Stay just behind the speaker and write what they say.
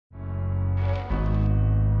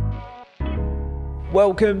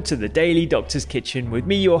Welcome to the Daily Doctor's Kitchen with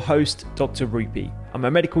me, your host, Dr. Rupy. I'm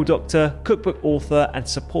a medical doctor, cookbook author, and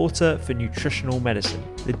supporter for nutritional medicine.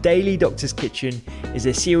 The Daily Doctor's Kitchen is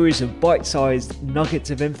a series of bite-sized nuggets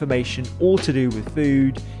of information all to do with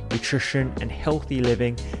food, nutrition, and healthy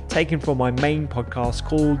living, taken from my main podcast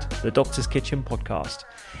called the Doctor's Kitchen Podcast.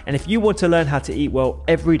 And if you want to learn how to eat well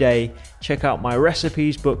every day, check out my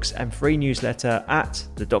recipes, books, and free newsletter at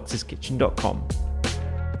thedoctorskitchen.com.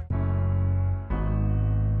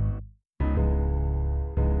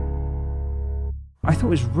 I thought it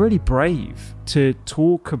was really brave to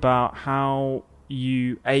talk about how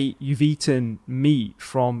you've eaten meat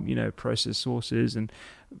from, processed sources and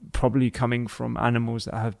probably coming from animals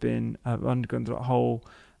that have undergone the whole,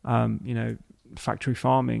 factory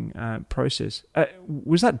farming process.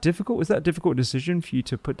 Was that difficult? Was that a difficult decision for you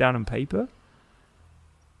to put down on paper?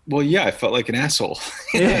 Well, yeah, I felt like an asshole.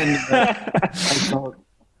 And I felt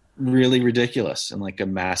really ridiculous and like a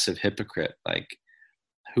massive hypocrite. Like,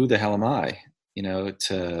 who the hell am I?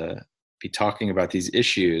 To be talking about these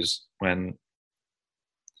issues when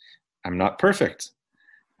I'm not perfect.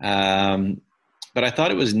 But I thought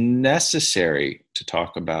it was necessary to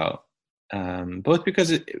talk about, both because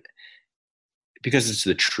it's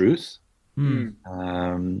the truth,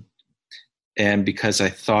 and because I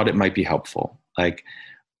thought it might be helpful. Like,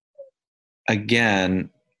 again,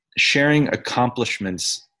 sharing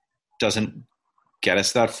accomplishments doesn't get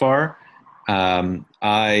us that far.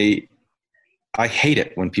 I hate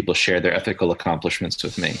it when people share their ethical accomplishments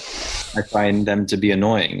with me. I find them to be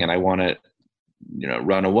annoying, and I want to,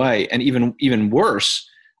 run away. And even worse,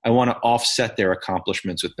 I want to offset their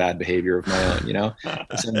accomplishments with bad behavior of my own.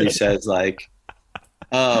 If somebody says like,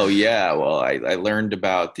 "Oh yeah, well, I learned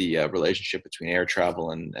about the relationship between air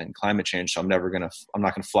travel and climate change, so I'm not going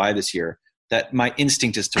to fly this year." That my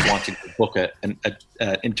instinct is to want to book an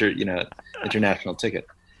international ticket.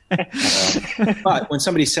 But when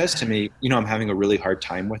somebody says to me, I'm having a really hard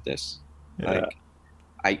time with this. Yeah.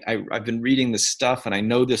 Like, I've been reading this stuff and I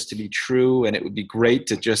know this to be true, and it would be great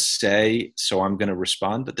to just say, so I'm going to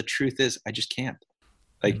respond. But the truth is, I just can't.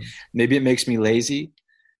 Like, maybe it makes me lazy.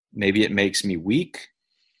 Maybe it makes me weak.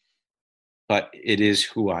 But it is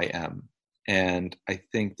who I am. And I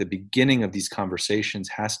think the beginning of these conversations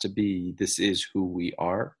has to be, this is who we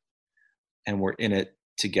are. And we're in it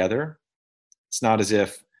together. It's not as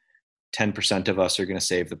if 10% of us are going to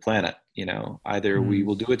save the planet. Either we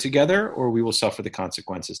will do it together or we will suffer the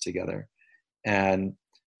consequences together. And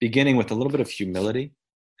beginning with a little bit of humility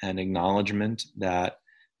and acknowledgement that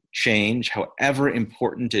change, however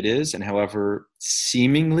important it is and however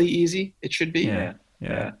seemingly easy it should be,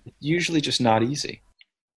 it's usually just not easy.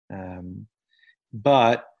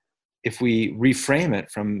 But if we reframe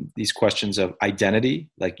it from these questions of identity,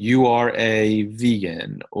 like you are a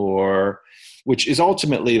vegan, or which is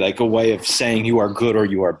ultimately like a way of saying you are good or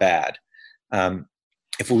you are bad.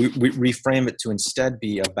 If we reframe it to instead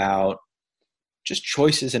be about just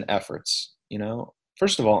choices and efforts,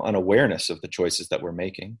 first of all, an awareness of the choices that we're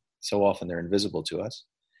making. So often they're invisible to us.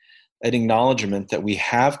 An acknowledgement that we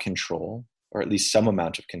have control, or at least some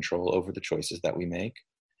amount of control over the choices that we make.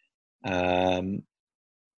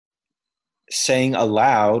 Saying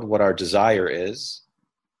aloud what our desire is,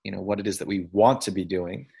 what it is that we want to be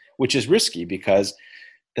doing, which is risky because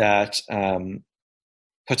that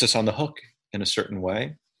puts us on the hook in a certain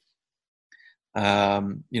way. There's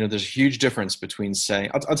a huge difference between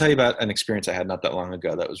saying, I'll tell you about an experience I had not that long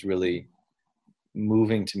ago that was really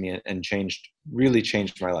moving to me and really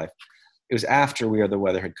changed my life. It was after We Are the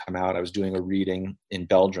Weather had come out. I was doing a reading in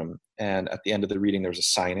Belgium, and at the end of the reading, there was a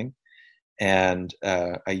signing. And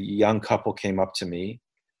a young couple came up to me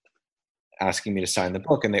asking me to sign the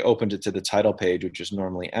book, and they opened it to the title page, which is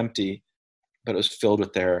normally empty, but it was filled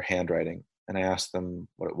with their handwriting. And I asked them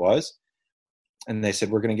what it was. And they said,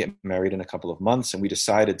 we're going to get married in a couple of months. And we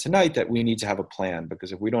decided tonight that we need to have a plan,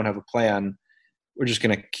 because if we don't have a plan, we're just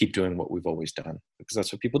going to keep doing what we've always done, because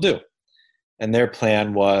that's what people do. And their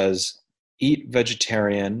plan was eat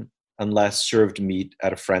vegetarian unless served meat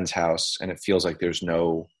at a friend's house, and it feels like there's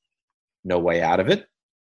no way out of it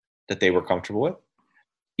that they were comfortable with.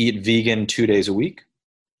 Eat vegan 2 days a week.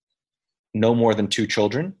 No more than 2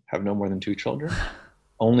 children. Have no more than 2 children.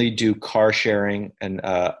 Only do car sharing and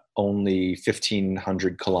only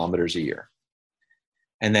 1,500 kilometers a year.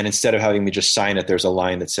 And then instead of having me just sign it, there's a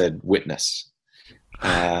line that said witness.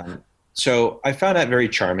 So I found that very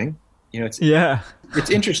charming. It's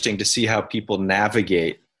interesting to see how people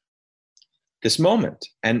navigate this moment.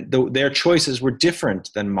 And their choices were different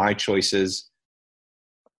than my choices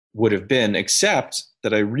would have been, except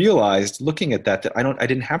that I realized looking at that I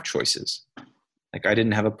didn't have choices. Like, I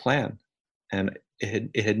didn't have a plan. And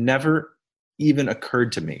it had never even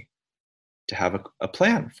occurred to me to have a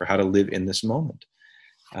plan for how to live in this moment.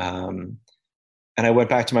 And I went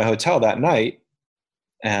back to my hotel that night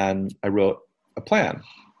and I wrote a plan,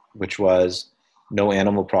 which was no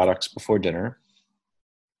animal products before dinner.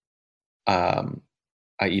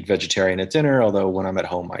 I eat vegetarian at dinner, although when I'm at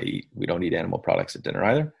home, we don't eat animal products at dinner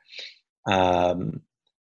either.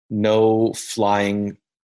 No flying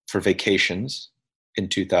for vacations in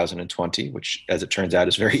 2020, which, as it turns out,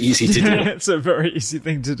 is very easy to do. It's a very easy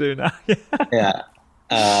thing to do now. Yeah.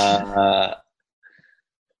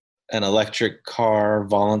 An electric car,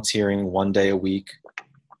 volunteering 1 day a week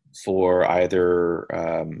for either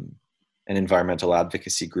an environmental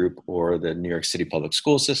advocacy group or the New York City public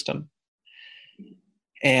school system.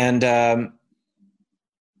 And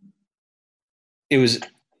it was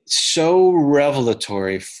so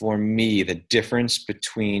revelatory for me, the difference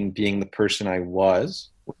between being the person I was,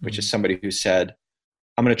 which is somebody who said,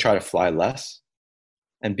 I'm going to try to fly less,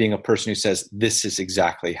 and being a person who says, this is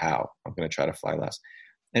exactly how I'm going to try to fly less.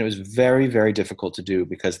 And it was very, very difficult to do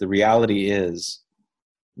because the reality is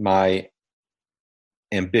my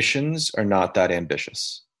ambitions are not that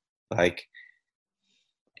ambitious. Like,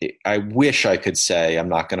 I wish I could say I'm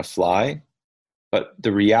not going to fly, but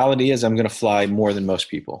the reality is I'm going to fly more than most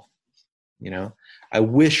people. I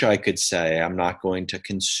wish I could say I'm not going to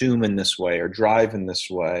consume in this way or drive in this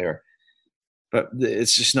way, but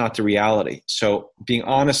it's just not the reality. So being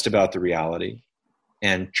honest about the reality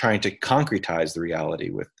and trying to concretize the reality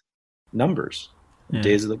with numbers,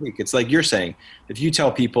 days of the week. It's like you're saying, if you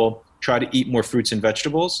tell people try to eat more fruits and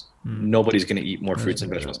vegetables, nobody's going to eat more fruits and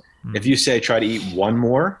vegetables. If you say try to eat one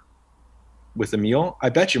more with a meal, I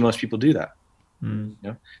bet you most people do that. And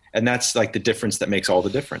that's like the difference that makes all the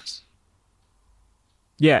difference.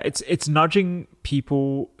 Yeah, it's nudging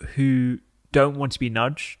people who don't want to be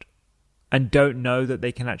nudged and don't know that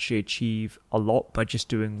they can actually achieve a lot by just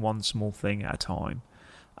doing one small thing at a time.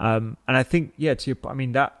 And I think,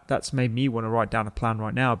 that's made me want to write down a plan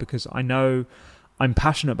right now, because I know I'm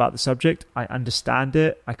passionate about the subject. I understand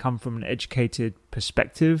it. I come from an educated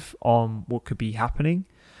perspective on what could be happening,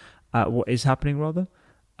 what is happening rather.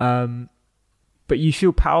 But you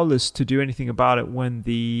feel powerless to do anything about it when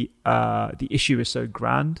the issue is so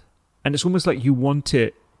grand, and it's almost like you want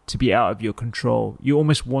it to be out of your control. You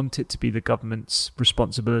almost want it to be the government's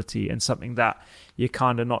responsibility and something that you're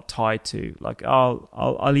kind of not tied to. Like,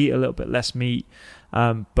 I'll eat a little bit less meat,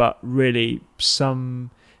 but really,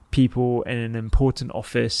 some people in an important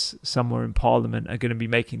office somewhere in Parliament are going to be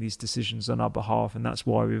making these decisions on our behalf, and that's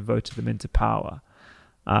why we voted them into power.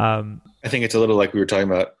 I think it's a little like we were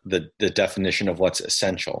talking about the definition of what's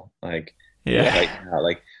essential. Like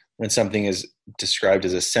when something is described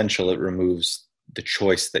as essential, it removes the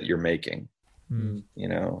choice that you're making.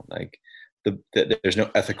 Like there's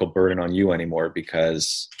no ethical burden on you anymore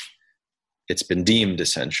because it's been deemed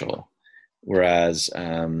essential. Whereas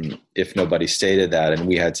if nobody stated that and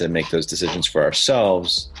we had to make those decisions for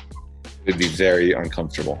ourselves, it would be very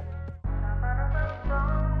uncomfortable.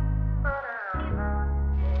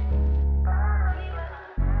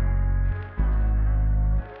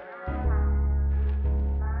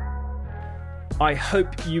 I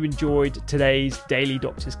hope you enjoyed today's Daily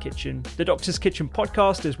Doctor's Kitchen. The Doctor's Kitchen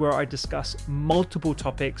podcast is where I discuss multiple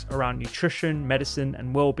topics around nutrition, medicine,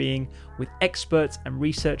 and well-being with experts and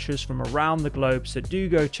researchers from around the globe, so do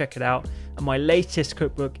go check it out. And my latest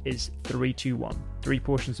cookbook is 3-2-1. 3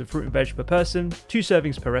 portions of fruit and veg per person, 2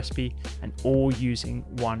 servings per recipe, and all using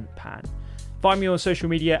 1 pan. Find me on social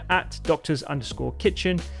media at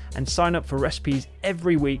doctors_kitchen and sign up for recipes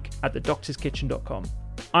every week at thedoctorskitchen.com.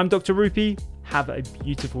 I'm Dr. Rupy. Have a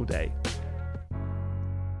beautiful day.